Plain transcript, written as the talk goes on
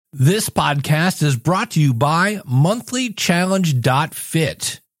This podcast is brought to you by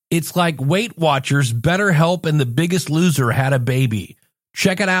monthlychallenge.fit. It's like Weight Watchers, BetterHelp, and The Biggest Loser had a baby.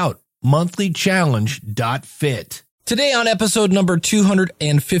 Check it out, monthlychallenge.fit. Today on episode number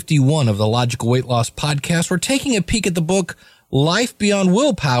 251 of the Logical Weight Loss Podcast, we're taking a peek at the book Life Beyond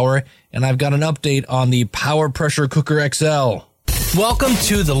Willpower, and I've got an update on the Power Pressure Cooker XL. Welcome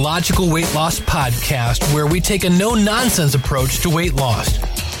to the Logical Weight Loss Podcast, where we take a no-nonsense approach to weight loss.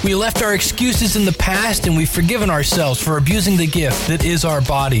 We left our excuses in the past and we've forgiven ourselves for abusing the gift that is our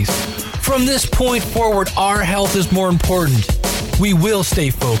bodies. From this point forward, our health is more important. We will stay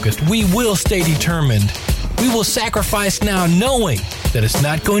focused. We will stay determined. We will sacrifice now knowing that it's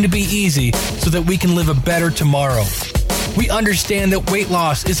not going to be easy so that we can live a better tomorrow. We understand that weight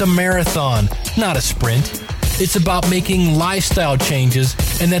loss is a marathon, not a sprint. It's about making lifestyle changes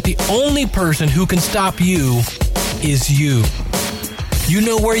and that the only person who can stop you is you. You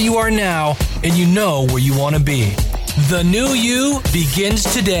know where you are now, and you know where you want to be. The new you begins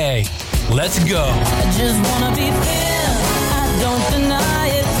today. Let's go. I just want to be thin. I don't deny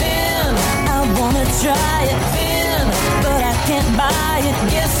it, thin. I want to try it, thin. But I can't buy it.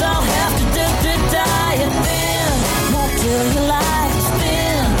 Guess I'll have to diet, thin. Won't kill your life,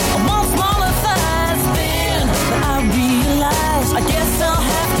 thin. I want smaller thighs, thin. But I realize I guess I'll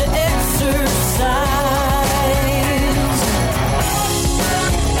have to exercise.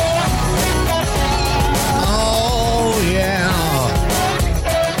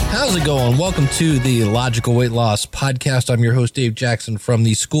 How's it going? Welcome to the Logical Weight Loss Podcast. I'm your host, Dave Jackson from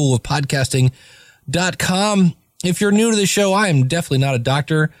the School of Podcasting.com. If you're new to the show, I am definitely not a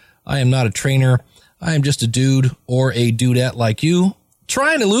doctor. I am not a trainer. I am just a dude or a dudette like you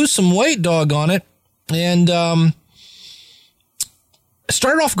trying to lose some weight, doggone it. And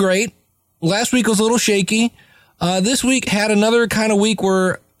started off great. Last week was a little shaky. This week had another kind of week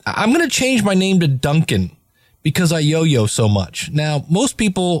where I'm going to change my name to Duncan because I yo-yo so much. Now, most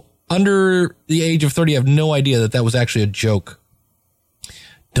people under the age of 30 have no idea that that was actually a joke.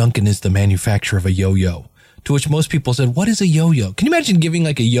 Duncan is the manufacturer of a yo-yo, to which most people said, what is a yo-yo? Can you imagine giving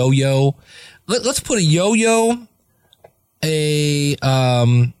like a yo-yo? Let's put a yo-yo,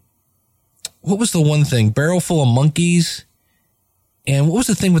 what was the one thing? Barrel full of monkeys. And what was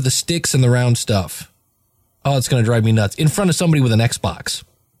the thing with the sticks and the round stuff? Oh, it's going to drive me nuts. In front of somebody with an Xbox.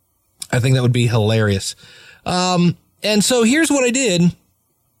 I think that would be hilarious. And so here's what I did,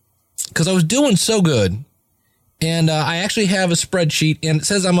 because I was doing so good, and I actually have a spreadsheet, and it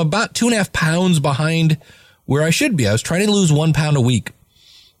says I'm about 2.5 pounds behind where I should be. I was trying to lose 1 pound a week.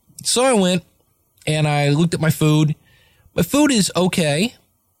 So I went, and I looked at my food. My food is okay.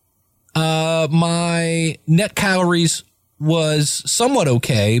 My net calories was somewhat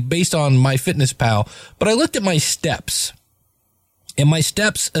okay based on MyFitnessPal, but I looked at my steps, and my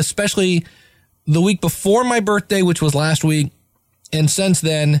steps, especially the week before my birthday, which was last week, and since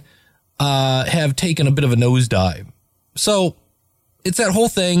then, have taken a bit of a nosedive. So it's that whole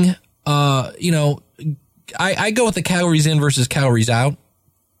thing. I go with the calories in versus calories out.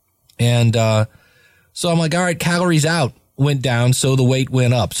 And, so I'm like, all right, calories out went down. So the weight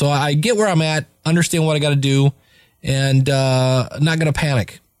went up. So I get where I'm at, understand what I got to do, and, not going to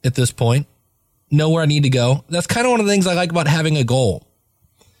panic at this point. Know where I need to go. That's kind of one of the things I like about having a goal.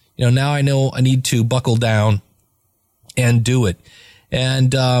 Now I know I need to buckle down and do it.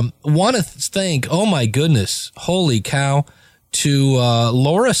 And want to thank, oh my goodness, holy cow, to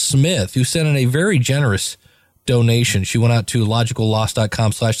Laura Smith, who sent in a very generous donation. She went out to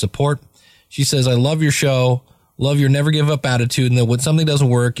logicalloss.com/support. She says, I love your show, love your never give up attitude, and that when something doesn't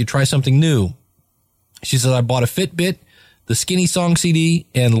work, you try something new. She says, I bought a Fitbit, the Skinny Song CD,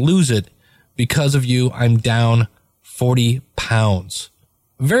 and Lose It. Because of you, I'm down 40 pounds.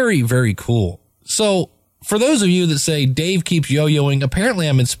 Very, very cool. So for those of you that say Dave keeps yo-yoing, apparently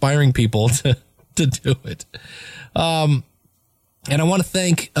I'm inspiring people to do it. And I want to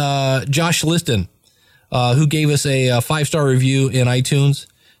thank Josh Liston, who gave us a 5-star review in iTunes.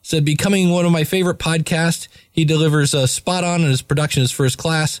 Said, becoming one of my favorite podcasts. He delivers spot on and his production is first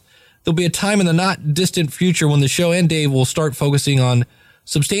class. There'll be a time in the not distant future when the show and Dave will start focusing on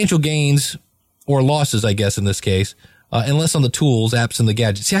substantial gains or losses, I guess, in this case, and less on the tools, apps, and the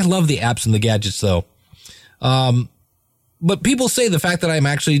gadgets. See, I love the apps and the gadgets, though. But people say the fact that I'm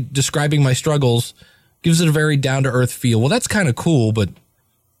actually describing my struggles gives it a very down-to-earth feel. Well, that's kind of cool, but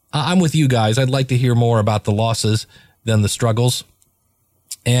I'm with you guys. I'd like to hear more about the losses than the struggles.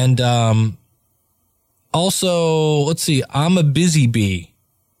 And also, let's see, I'm a busy bee.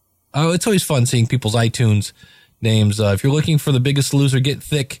 Oh, it's always fun seeing people's iTunes names. If you're looking for the biggest loser, get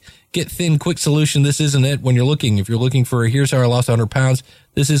thin, quick solution, this isn't it. When you're looking, if you're looking for here's how I lost 100 pounds,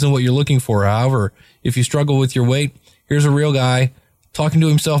 this isn't what you're looking for. However, if you struggle with your weight, here's a real guy talking to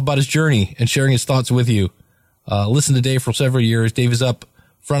himself about his journey and sharing his thoughts with you. Listen to Dave for several years. Dave is up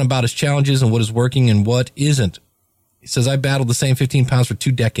front about his challenges and what is working and what isn't. He says, I battled the same 15 pounds for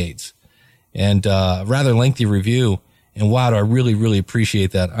 2 decades, and a rather lengthy review. And wow, do I really, really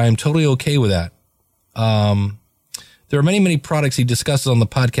appreciate that. I am totally okay with that. There are many, many products he discusses on the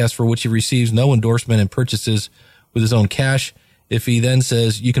podcast for which he receives no endorsement and purchases with his own cash. If he then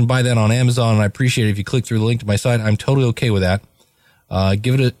says, you can buy that on Amazon, and I appreciate it if you click through the link to my site, I'm totally okay with that.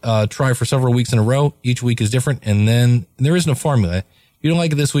 Give it a try for several weeks in a row. Each week is different, and then there isn't a formula. If you don't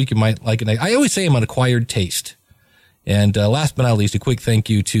like it this week, you might like it next. I always say I'm an acquired taste. And last but not least, a quick thank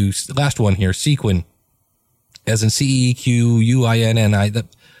you to last one here, Sequin, as in CEQUINNI.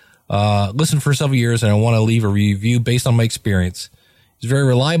 Listened for several years, and I want to leave a review based on my experience. It's very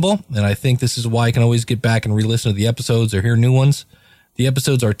reliable, and I think this is why I can always get back and re-listen to the episodes or hear new ones. The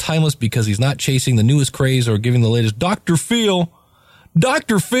episodes are timeless because he's not chasing the newest craze or giving the latest Dr. Phil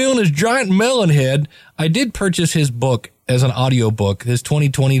and his giant melon head. I did purchase his book as an audio book, his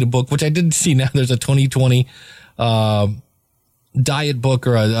 2020 book, which I didn't see now. There's a 2020 diet book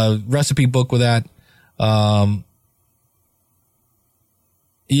or a recipe book with that.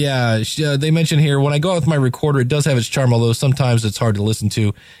 Yeah, they mention here, when I go out with my recorder, it does have its charm, although sometimes it's hard to listen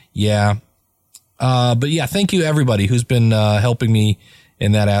to. Yeah. But yeah, thank you everybody who's been helping me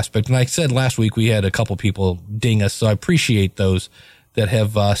in that aspect. And like I said last week, we had a couple people ding us, so I appreciate those that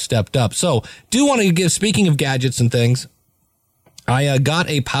have stepped up. So do want to give, speaking of gadgets and things, I got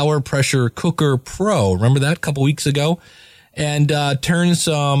a Power Pressure Cooker Pro. Remember that a couple weeks ago? And turned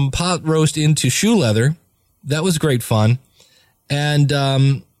some pot roast into shoe leather. That was great fun. And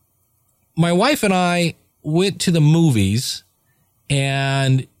my wife and I went to the movies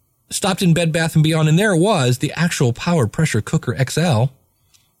and stopped in Bed Bath & Beyond, and there it was, the actual Power Pressure Cooker XL.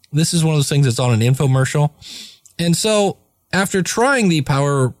 This is one of those things that's on an infomercial. And so after trying the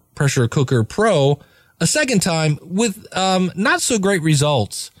Power Pressure Cooker Pro a second time with not so great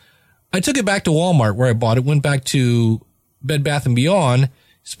results, I took it back to Walmart where I bought it, went back to Bed Bath & Beyond,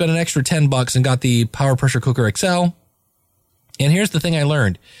 spent an extra $10 and got the Power Pressure Cooker XL. And here's the thing I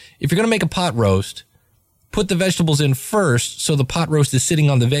learned. If you're going to make a pot roast, put the vegetables in first so the pot roast is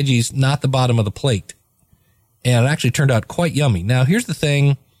sitting on the veggies, not the bottom of the plate. And it actually turned out quite yummy. Now, here's the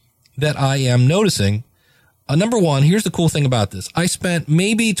thing that I am noticing. Number one, here's the cool thing about this. I spent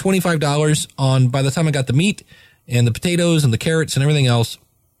maybe $25 on, by the time I got the meat and the potatoes and the carrots and everything else.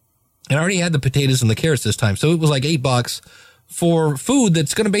 And I already had the potatoes and the carrots this time. So it was like $8 for food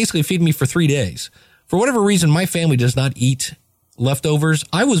that's going to basically feed me for 3 days. For whatever reason, my family does not eat leftovers.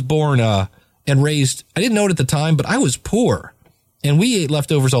 I was born and raised, I didn't know it at the time, but I was poor and we ate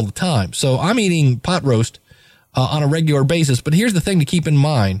leftovers all the time. So I'm eating pot roast on a regular basis. But here's the thing to keep in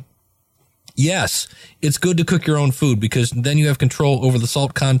mind. Yes, it's good to cook your own food because then you have control over the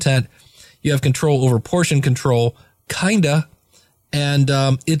salt content. You have control over portion control, kinda. And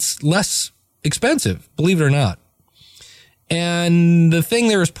it's less expensive, believe it or not. And the thing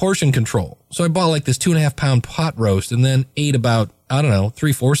there is portion control. So I bought like this 2.5 pound pot roast and then ate about,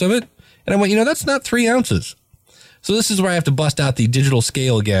 3/4 of it. And I went, that's not 3 ounces. So this is where I have to bust out the digital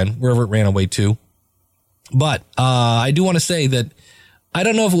scale again, wherever it ran away to. But I do want to say that I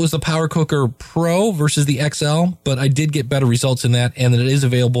don't know if it was the Power Cooker Pro versus the XL, but I did get better results in that, and that it is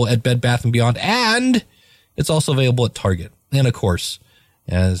available at Bed Bath & Beyond, and it's also available at Target. And of course,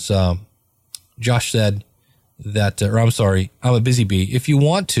 as Josh said, I'm a busy bee. If you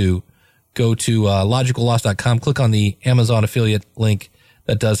want to go to logicalloss.com, click on the Amazon affiliate link.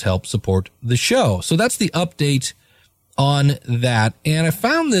 That does help support the show. So that's the update on that. And I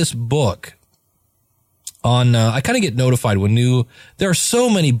found this book on, I kind of get notified when there are so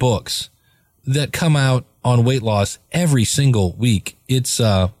many books that come out on weight loss every single week. It's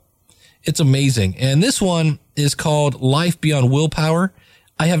amazing. And this one is called Life Beyond Willpower.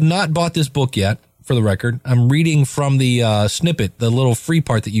 I have not bought this book yet, for the record. I'm reading from the snippet, the little free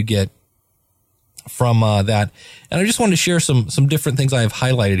part that you get from that. And I just wanted to share some different things I have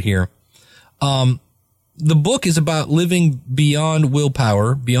highlighted here. The book is about living beyond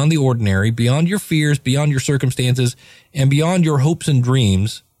willpower, beyond the ordinary, beyond your fears, beyond your circumstances, and beyond your hopes and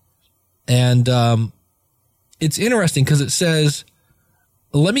dreams. And it's interesting because it says,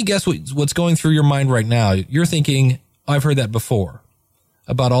 let me guess what's going through your mind right now. You're thinking, I've heard that before,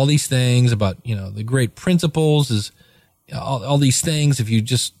 about all these things, about, the great principles, is all these things. If you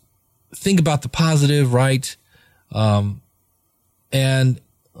just think about the positive, right? And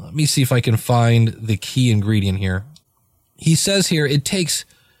Let me see if I can find the key ingredient here. He says here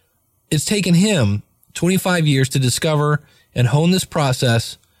it's taken him 25 years to discover and hone this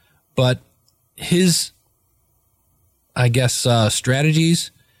process, but his, I guess,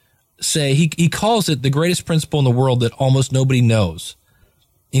 strategies say he calls it the greatest principle in the world that almost nobody knows.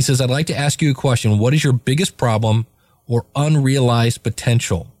 He says, I'd like to ask you a question. What is your biggest problem or unrealized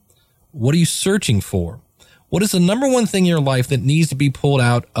potential? What are you searching for? What is the number one thing in your life that needs to be pulled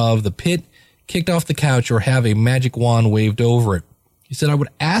out of the pit, kicked off the couch, or have a magic wand waved over it? He said, I would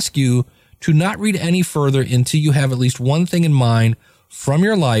ask you to not read any further until you have at least one thing in mind from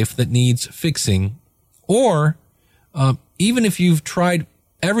your life that needs fixing, or even if you've tried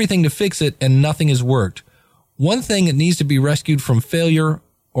everything to fix it and nothing has worked, one thing that needs to be rescued from failure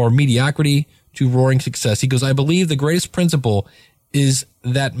or mediocrity to roaring success. He goes, I believe the greatest principle is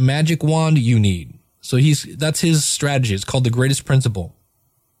that magic wand you need. So that's his strategy. It's called the greatest principle.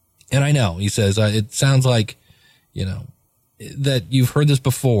 And I know, he says, it sounds like, that you've heard this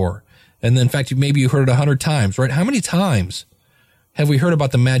before. And then in fact, maybe you heard it 100 times, right? How many times have we heard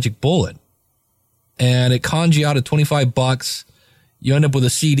about the magic bullet? And it cons you out at $25. You end up with a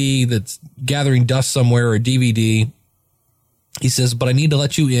CD that's gathering dust somewhere, or a DVD. He says, but I need to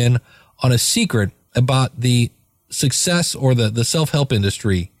let you in on a secret about the success or the self-help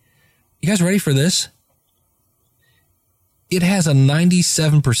industry. You guys ready for this? It has a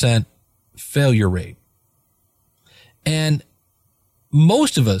 97% failure rate. And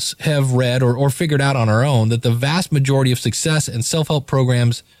most of us have read or figured out on our own that the vast majority of success and self-help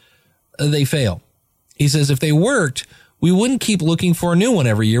programs, they fail. He says if they worked, we wouldn't keep looking for a new one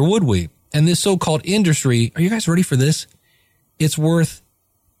every year, would we? And this so-called industry, are you guys ready for this? It's worth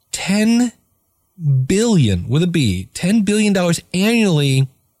 $10 billion with a B, $10 billion annually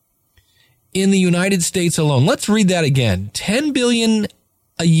in the United States alone. Let's read that again. $10 billion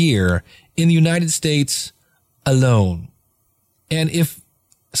a year in the United States alone. And if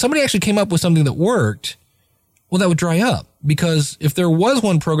somebody actually came up with something that worked, well, that would dry up, because if there was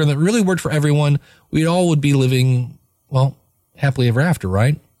one program that really worked for everyone, we all would be living, well, happily ever after,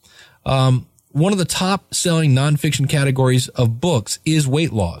 right? One of the top selling nonfiction categories of books is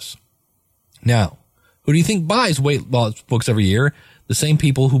weight loss. Now, who do you think buys weight loss books every year? The same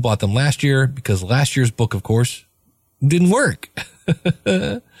people who bought them last year, because last year's book, of course, didn't work.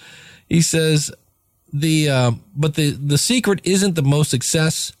 He says but the secret isn't the most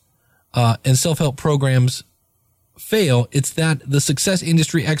success and self-help programs fail. It's that the success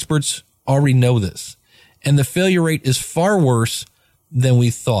industry experts already know this, and the failure rate is far worse than we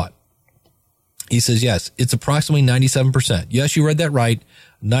thought. He says, yes, it's approximately 97%. Yes, you read that right.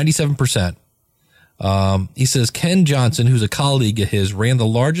 97%. He says Ken Johnson, who's a colleague of his, ran the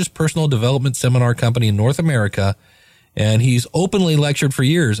largest personal development seminar company in North America, and he's openly lectured for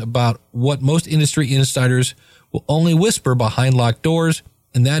years about what most industry insiders will only whisper behind locked doors,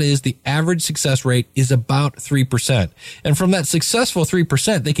 and that is the average success rate is about 3%. And from that successful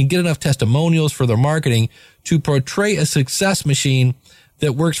 3%, they can get enough testimonials for their marketing to portray a success machine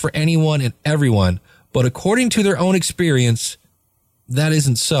that works for anyone and everyone. But according to their own experience, that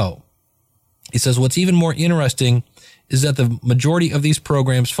isn't so. He says what's even more interesting is that the majority of these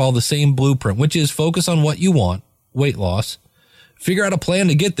programs follow the same blueprint, which is focus on what you want, weight loss, figure out a plan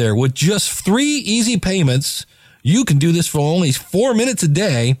to get there with just 3 easy payments. You can do this for only 4 minutes a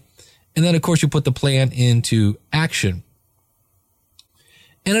day. And then, of course, you put the plan into action.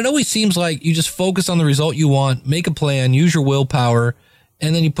 And it always seems like you just focus on the result you want, make a plan, use your willpower,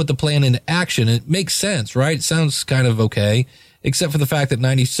 and then you put the plan into action. It makes sense, right? It sounds kind of okay, except for the fact that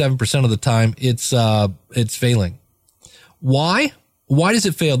 97% of the time it's failing. Why? Why does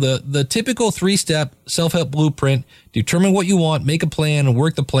it fail? The typical 3-step self-help blueprint, determine what you want, make a plan, and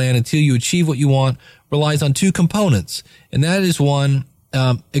work the plan until you achieve what you want, relies on 2 components. And that is 1,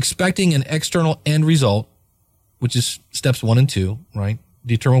 expecting an external end result, which is steps 1 and 2, right?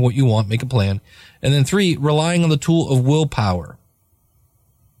 Determine what you want, make a plan. And then 3, relying on the tool of willpower.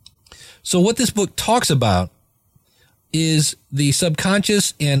 So what this book talks about is the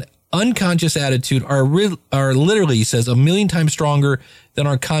subconscious and unconscious attitude are literally, he says, 1,000,000 times stronger than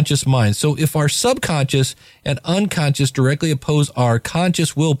our conscious mind. So if our subconscious and unconscious directly oppose our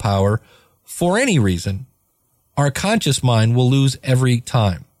conscious willpower for any reason, our conscious mind will lose every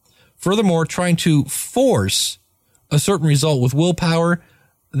time. Furthermore, trying to force a certain result with willpower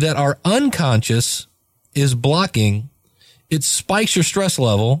that our unconscious is blocking, it spikes your stress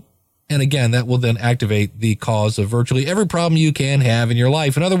level. And again, that will then activate the cause of virtually every problem you can have in your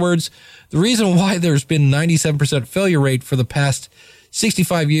life. In other words, the reason why there's been 97% failure rate for the past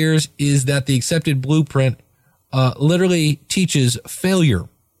 65 years is that the accepted blueprint literally teaches failure.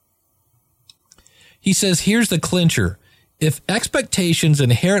 He says, here's the clincher. If expectations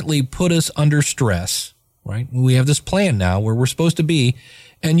inherently put us under stress, right? We have this plan now where we're supposed to be,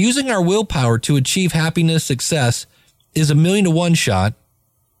 and using our willpower to achieve happiness, success is a 1,000,000 to 1 shot.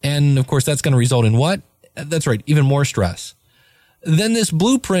 And of course, that's going to result in what? That's right, even more stress. Then this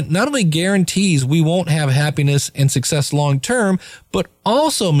blueprint not only guarantees we won't have happiness and success long term, but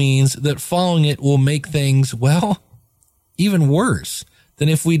also means that following it will make things, well, even worse than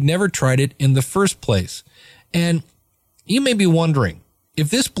if we'd never tried it in the first place. And you may be wondering, if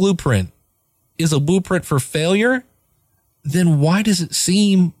this blueprint is a blueprint for failure, then why does it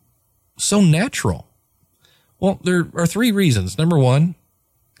seem so natural? Well, there are 3 reasons. Number 1,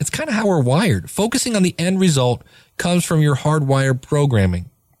 it's kind of how we're wired. Focusing on the end result comes from your hardwired programming.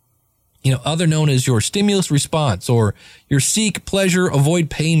 Other known as your stimulus response or your seek, pleasure, avoid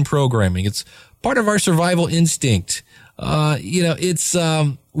pain programming. It's part of our survival instinct. It's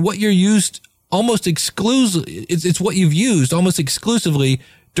what you're used almost exclusively. It's what you've used almost exclusively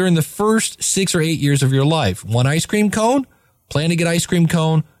during the first 6 or 8 years of your life. Want ice cream cone? Plan to get ice cream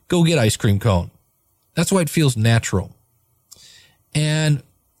cone? Go get ice cream cone. That's why it feels natural. And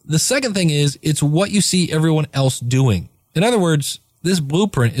the second thing is, it's what you see everyone else doing. In other words, this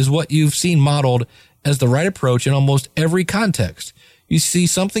blueprint is what you've seen modeled as the right approach in almost every context. You see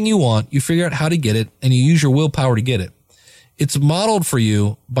something you want, you figure out how to get it, and you use your willpower to get it. It's modeled for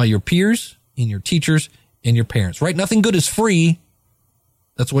you by your peers and your teachers and your parents, right? Nothing good is free.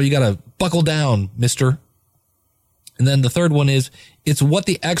 That's why you got to buckle down, mister. And then the third one is, it's what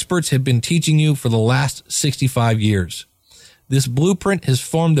the experts have been teaching you for the last 65 years. This blueprint has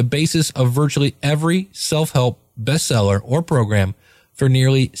formed the basis of virtually every self-help bestseller or program for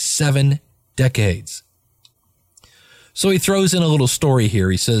nearly 7 decades. So he throws in a little story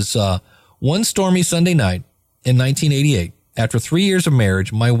here. He says, one stormy Sunday night in 1988, after 3 years of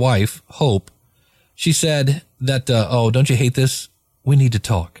marriage, my wife, Hope, she said that, don't you hate this? We need to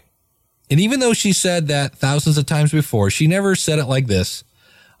talk. And even though she said that thousands of times before, she never said it like this.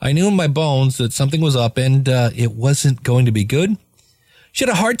 I knew in my bones that something was up and it wasn't going to be good. She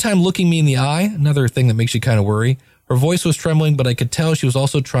had a hard time looking me in the eye, another thing that makes you kind of worry. Her voice was trembling, but I could tell she was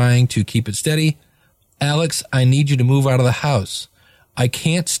also trying to keep it steady. Alex, I need you to move out of the house. I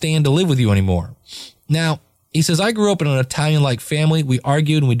can't stand to live with you anymore. Now, he says, I grew up in an Italian-like family. We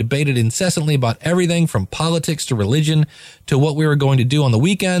argued and we debated incessantly about everything from politics to religion to what we were going to do on the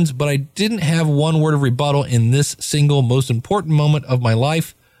weekends, but I didn't have one word of rebuttal in this single most important moment of my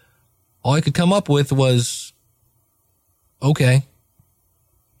life. All I could come up with was, okay.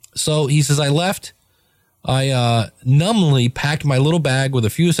 So he says, I left. I numbly packed my little bag with a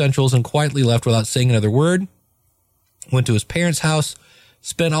few essentials and quietly left without saying another word. Went to his parents' house,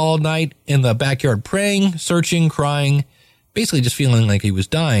 spent all night in the backyard praying, searching, crying, basically just feeling like he was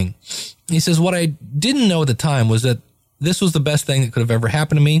dying. He says, what I didn't know at the time was that this was the best thing that could have ever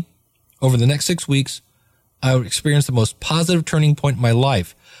happened to me. Over the next 6 weeks, I would experience the most positive turning point in my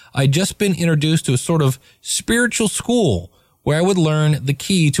life. I'd just been introduced to a sort of spiritual school where I would learn the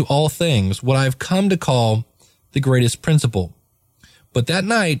key to all things, what I've come to call the greatest principle. But that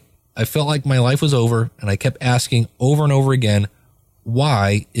night, I felt like my life was over, and I kept asking over and over again,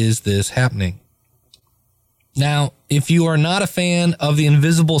 why is this happening? Now, if you are not a fan of the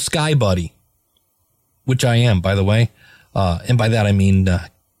Invisible Sky Buddy, which I am, by the way, and by that I mean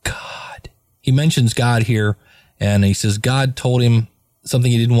God. He mentions God here, and he says God told him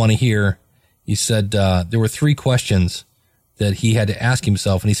something he didn't want to hear. He said there were 3 questions that he had to ask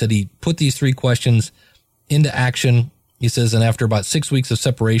himself, and he said he put these 3 questions into action. He says, and after about 6 weeks of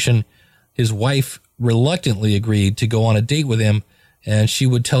separation, his wife reluctantly agreed to go on a date with him, and she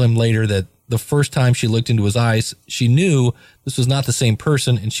would tell him later that the first time she looked into his eyes, she knew this was not the same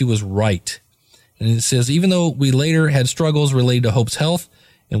person, and she was right. And it says, even though we later had struggles related to Hope's health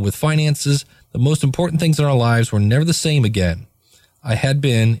and with finances, the most important things in our lives were never the same again. I had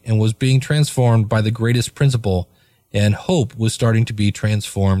been and was being transformed by the greatest principle, and Hope was starting to be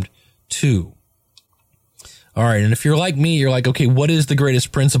transformed too. All right, and if you're like me, you're like, okay, what is the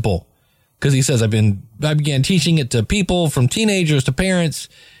greatest principle? Because he says, I began teaching it to people from teenagers to parents.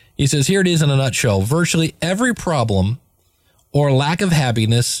 He says, here it is in a nutshell. Virtually every problem or lack of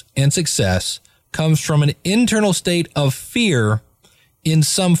happiness and success comes from an internal state of fear in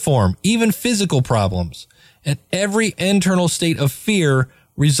some form, even physical problems. And every internal state of fear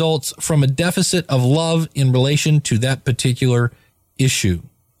results from a deficit of love in relation to that particular issue.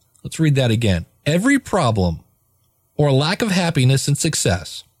 Let's read that again. Every problem or lack of happiness and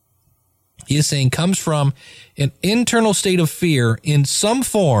success, he is saying, comes from an internal state of fear in some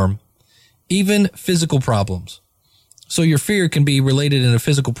form, even physical problems. So your fear can be related in a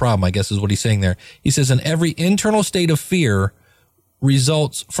physical problem, I guess is what he's saying there. He says, and every internal state of fear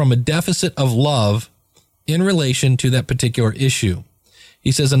results from a deficit of love in relation to that particular issue.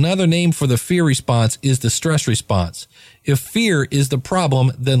 He says another name for the fear response is the stress response. If fear is the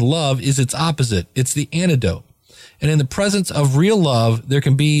problem, then love is its opposite. It's the antidote. And in the presence of real love, there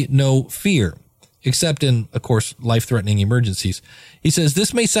can be no fear, except in, of course, life-threatening emergencies. He says,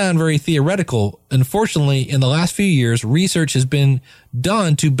 this may sound very theoretical. Unfortunately, in the last few years, research has been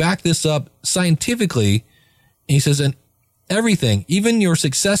done to back this up scientifically. He says, and everything, even your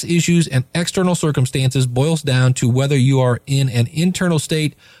success issues and external circumstances, boils down to whether you are in an internal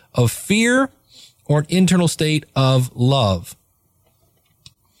state of fear or an internal state of love.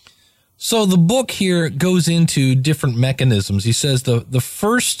 So the book here goes into different mechanisms. He says the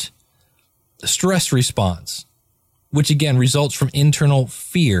first stress response, which again results from internal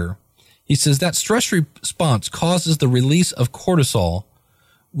fear. He says that stress response causes the release of cortisol,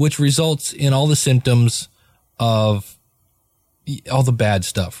 which results in all the symptoms of all the bad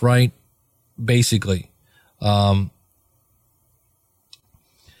stuff, right? Basically. So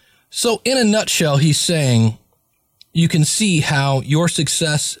in a nutshell, he's saying you can see how your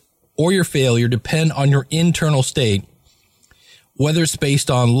success or your failure depend on your internal state, whether it's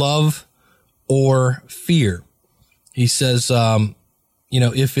based on love or fear. He says,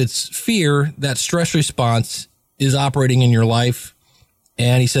 if it's fear, that stress response is operating in your life.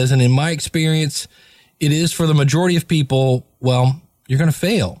 And he says, and in my experience, it is for the majority of people, well, you're going to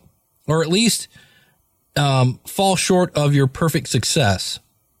fail, or at least fall short of your perfect success.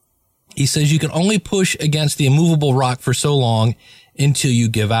 He says you can only push against the immovable rock for so long until you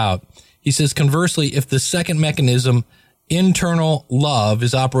give out. He says, conversely, if the second mechanism, internal love,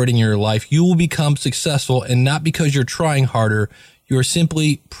 is operating in your life, you will become successful, and not because you're trying harder. You are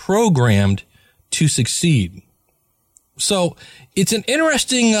simply programmed to succeed. So it's an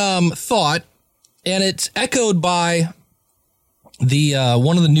interesting thought, and it's echoed by the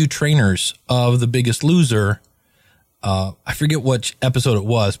one of the new trainers of The Biggest Loser. I forget which episode it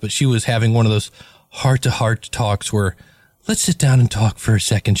was, but she was having one of those heart-to-heart talks where, let's sit down and talk for a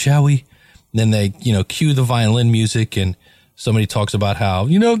second, shall we? And then they, cue the violin music, and somebody talks about how,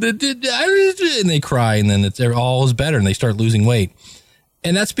 and they cry, and then all is better, and they start losing weight.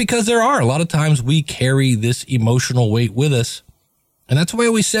 And that's because there are a lot of times we carry this emotional weight with us. And that's why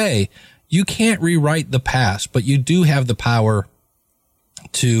we say you can't rewrite the past, but you do have the power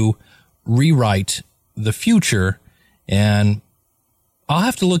to rewrite the future. And I'll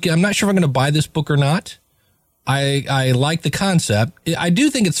have to look at, I'm not sure if I'm going to buy this book or not. I like the concept. I do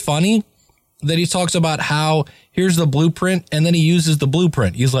think it's funny that he talks about how here's the blueprint, and then he uses the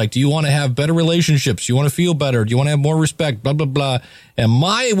blueprint. He's like, do you want to have better relationships? Do you want to feel better? Do you want to have more respect? Blah, blah, blah. And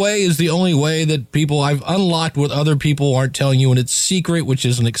my way is the only way that people I've unlocked what other people aren't telling you, and it's secret, which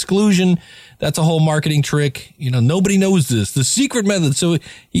is an exclusion. That's a whole marketing trick. Nobody knows this, the secret method. So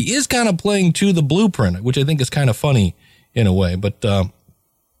he is kind of playing to the blueprint, which I think is kind of funny in a way. But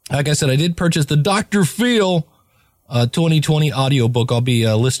like I said, I did purchase the Dr. Phil 2020 audiobook. I'll be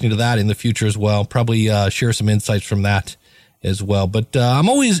listening to that in the future as well. Probably share some insights from that as well. But I'm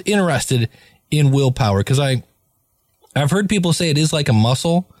always interested in willpower because I've heard people say it is like a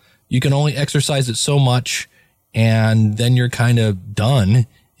muscle. You can only exercise it so much, and then you're kind of done.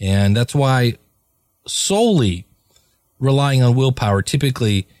 And that's why solely relying on willpower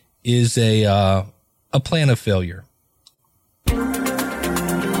typically is a plan of failure.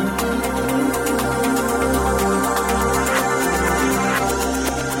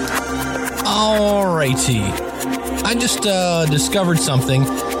 Alrighty. I just discovered something,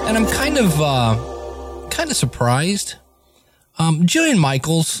 and I'm kind of surprised. Jillian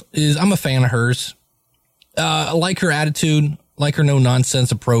Michaels I'm a fan of hers. I like her attitude, like her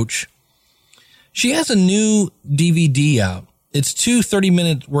no-nonsense approach. She has a new DVD out. It's 2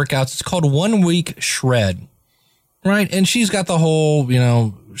 30-minute workouts. It's called 1 Week Shred, right? And she's got the whole,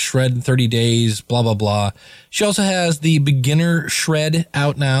 shred in 30 days, blah, blah, blah. She also has the beginner shred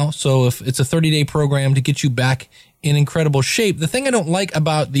out now. So if it's a 30-day program to get you back in incredible shape. The thing I don't like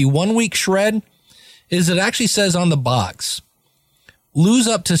about the 1 week shred is it actually says on the box, lose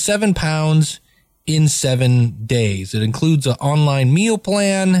up to 7 pounds in 7 days. It includes an online meal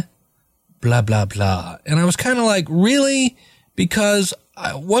plan, blah, blah, blah. And I was kind of like, really? Because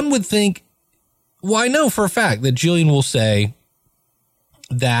one would think, well, I know for a fact that Jillian will say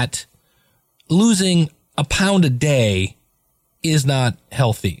that losing a pound a day is not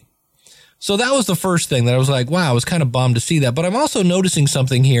healthy. So that was the first thing that I was like, wow, I was kind of bummed to see that. But I'm also noticing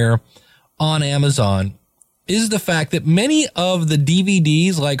something here on Amazon is the fact that many of the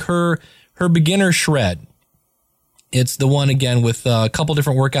DVDs, like her beginner shred, It's the one, again, with a couple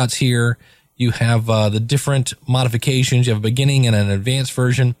different workouts here. You have the different modifications. You have a beginning and an advanced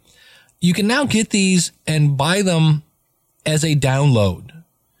version. You can now get these and buy them as a download.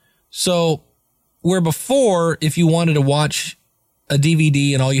 So where before, if you wanted to watch a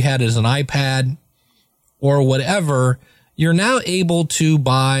DVD and all you had is an iPad or whatever, you're now able to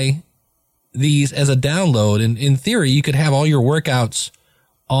buy these as a download. And in theory, you could have all your workouts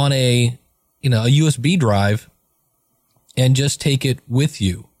on a USB drive and just take it with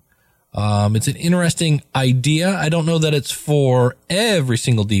you. It's an interesting idea. I don't know that it's for every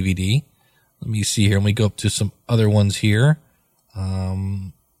single DVD. Let me see here. Let me go up to some other ones here.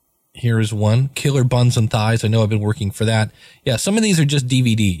 Here's one, Killer Buns and Thighs. I know I've been working for that. Yeah, some of these are just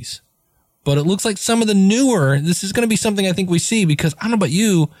DVDs, but it looks like some of the newer, this is going to be something I think we see, because I don't know about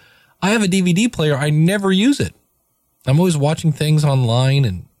you, I have a DVD player. I never use it. I'm always watching things online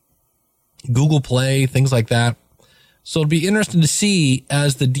and Google Play, things like that. So it'll be interesting to see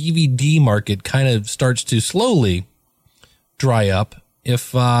as the DVD market kind of starts to slowly dry up,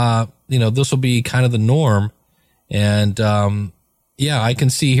 if, this will be kind of the norm. And, I can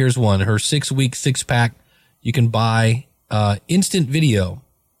see, here's one, her 6-week 6-pack. You can buy, instant video.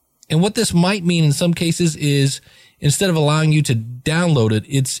 And what this might mean in some cases is instead of allowing you to download it,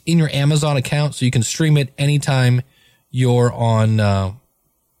 it's in your Amazon account. So you can stream it anytime you're on,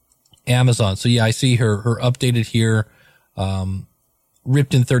 Amazon. So yeah, I see her updated here,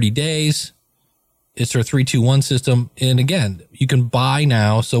 ripped in 30 days. It's her 3-2-1 system. And again, you can buy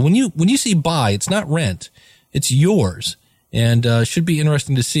now. So when you see buy, it's not rent, it's yours. And, should be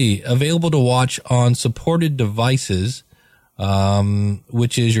interesting to see. Available to watch on supported devices,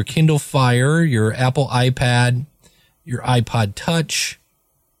 which is your Kindle Fire, your Apple iPad, your iPod Touch,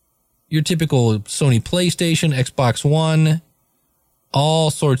 your typical Sony PlayStation, Xbox One, all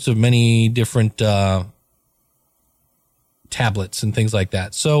sorts of many different, tablets and things like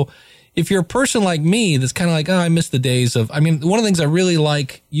that. So if you're a person like me that's kind of like, I miss the days of, one of the things I really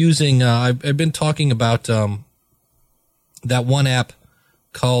like using, I've been talking about, that one app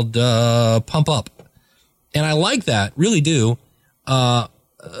called, Pump Up. And I like that, really do.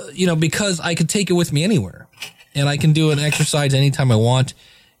 Because I could take it with me anywhere and I can do an exercise anytime I want.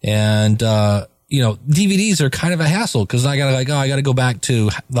 And, DVDs are kind of a hassle because I gotta go back to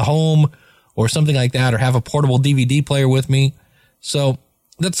the home or something like that, or have a portable DVD player with me. So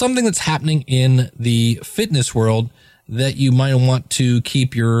that's something that's happening in the fitness world that you might want to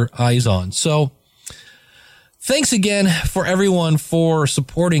keep your eyes on. So thanks again for everyone for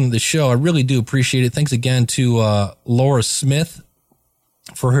supporting the show. I really do appreciate it. Thanks again to Laura Smith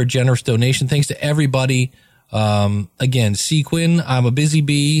for her generous donation. Thanks to everybody. Again, Sequin, I'm a Busy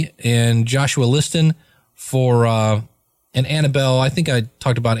Bee, and Joshua Liston for and Annabelle. I think I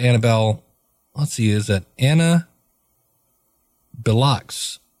talked about Annabelle. Let's see, is that Anna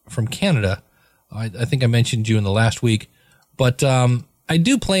Bilox from Canada? I think I mentioned you in the last week, but I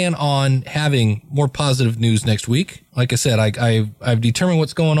do plan on having more positive news next week. Like I said, I've determined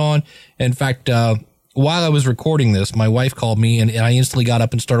what's going on. In fact, while I was recording this, my wife called me and I instantly got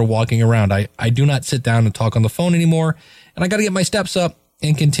up and started walking around. I do not sit down and talk on the phone anymore, and I got to get my steps up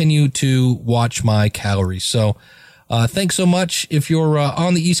and continue to watch my calories. So, thanks so much. If you're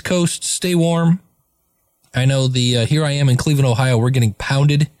on the East Coast, stay warm. I know here I am in Cleveland, Ohio, we're getting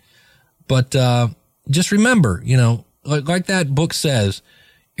pounded, but just remember, like that book says,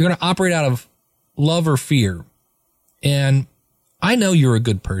 you're going to operate out of love or fear. And I know you're a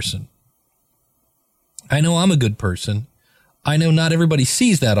good person. I know I'm a good person. I know not everybody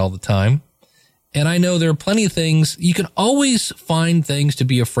sees that all the time. And I know there are plenty of things. You can always find things to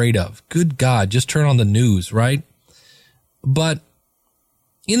be afraid of. Good God, just turn on the news, right? But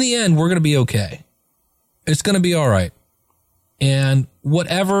in the end, we're going to be okay. It's going to be all right. And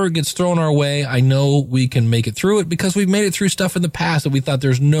whatever gets thrown our way, I know we can make it through it because we've made it through stuff in the past that we thought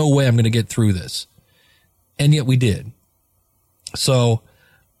there's no way I'm going to get through this. And yet we did. So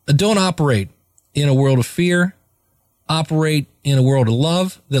don't operate in a world of fear. Operate in a world of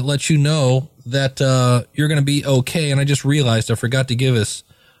love that lets you know that you're going to be okay. And I just realized I forgot to give us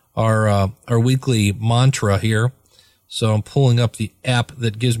our weekly mantra here. So I'm pulling up the app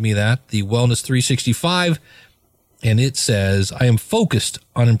that gives me that, the Wellness 365. And it says, I am focused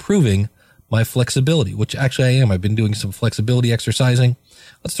on improving my flexibility, which actually I am. I've been doing some flexibility exercising.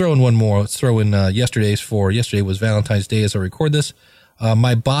 Let's throw in one more. Let's throw in yesterday was Valentine's Day as I record this.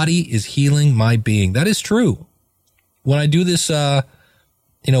 My body is healing my being. That is true. When I do this,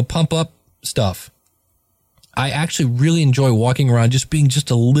 pump up stuff, I actually really enjoy walking around just being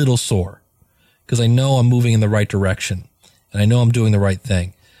just a little sore because I know I'm moving in the right direction and I know I'm doing the right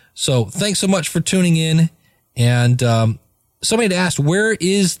thing. So thanks so much for tuning in. And somebody had asked, where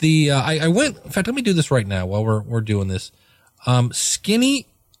is the, I went, in fact, let me do this right now while we're doing this. Skinny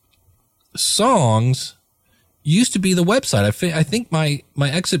Songs used to be the website. I think my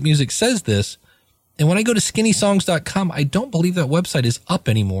exit music says this. And when I go to skinnysongs.com, I don't believe that website is up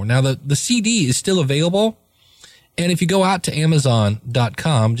anymore. Now, the CD is still available. And if you go out to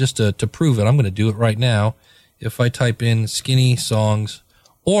amazon.com, just to prove it, I'm going to do it right now. If I type in Skinny Songs,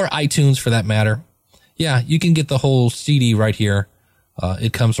 or iTunes for that matter, yeah, you can get the whole CD right here.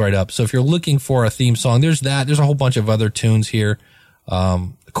 It comes right up. So if you're looking for a theme song, there's that. There's a whole bunch of other tunes here.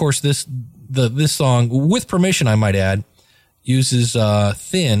 Of course, this song, with permission, I might add, uses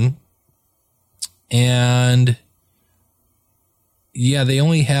Thin. And yeah, they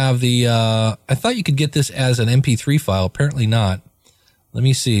only have the, I thought you could get this as an MP3 file. Apparently not. Let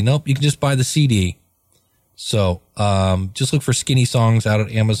me see. Nope. You can just buy the CD. So, just look for Skinny Songs out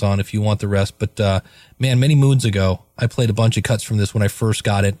at Amazon if you want the rest. But, man, many moons ago, I played a bunch of cuts from this when I first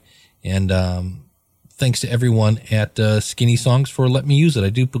got it. And, thanks to everyone at, Skinny Songs for letting me use it. I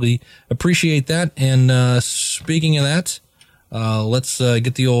do really appreciate that. And, speaking of that, let's,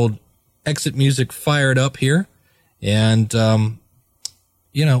 get the old exit music fired up here. And,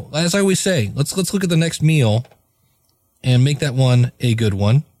 you know, as I always say, let's look at the next meal and make that one a good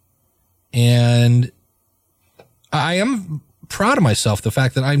one. And I am proud of myself, the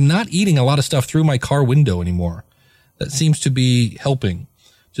fact that I'm not eating a lot of stuff through my car window anymore. That seems to be helping.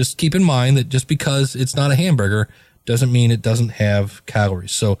 Just keep in mind that just because it's not a hamburger doesn't mean it doesn't have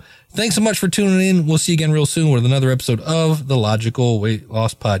calories. So thanks so much for tuning in. We'll see you again real soon with another episode of the Logical Weight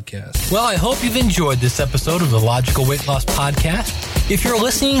Loss Podcast. Well, I hope you've enjoyed this episode of the Logical Weight Loss Podcast. If you're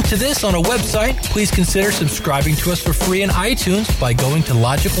listening to this on a website, please consider subscribing to us for free in iTunes by going to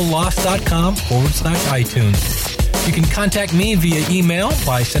logicalloss.com/iTunes. You can contact me via email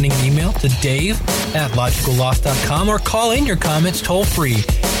by sending an email to dave@logicalloss.com or call in your comments toll free,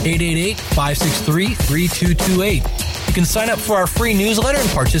 888-563-3228. You can sign up for our free newsletter and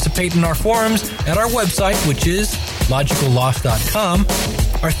participate in our forums at our website, which is logicalloss.com.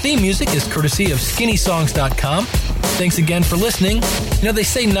 Our theme music is courtesy of skinnysongs.com. Thanks again for listening. You know, they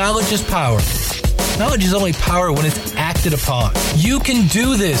say knowledge is power. Knowledge is only power when it's acted upon. You can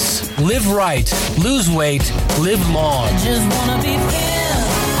do this. Live right. Lose weight. Live long. I just wanna be thin.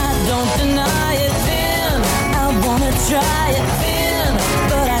 I don't deny it. Thin. I wanna try it. Thin.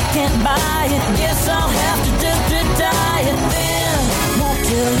 But I can't buy it. Guess I'll have to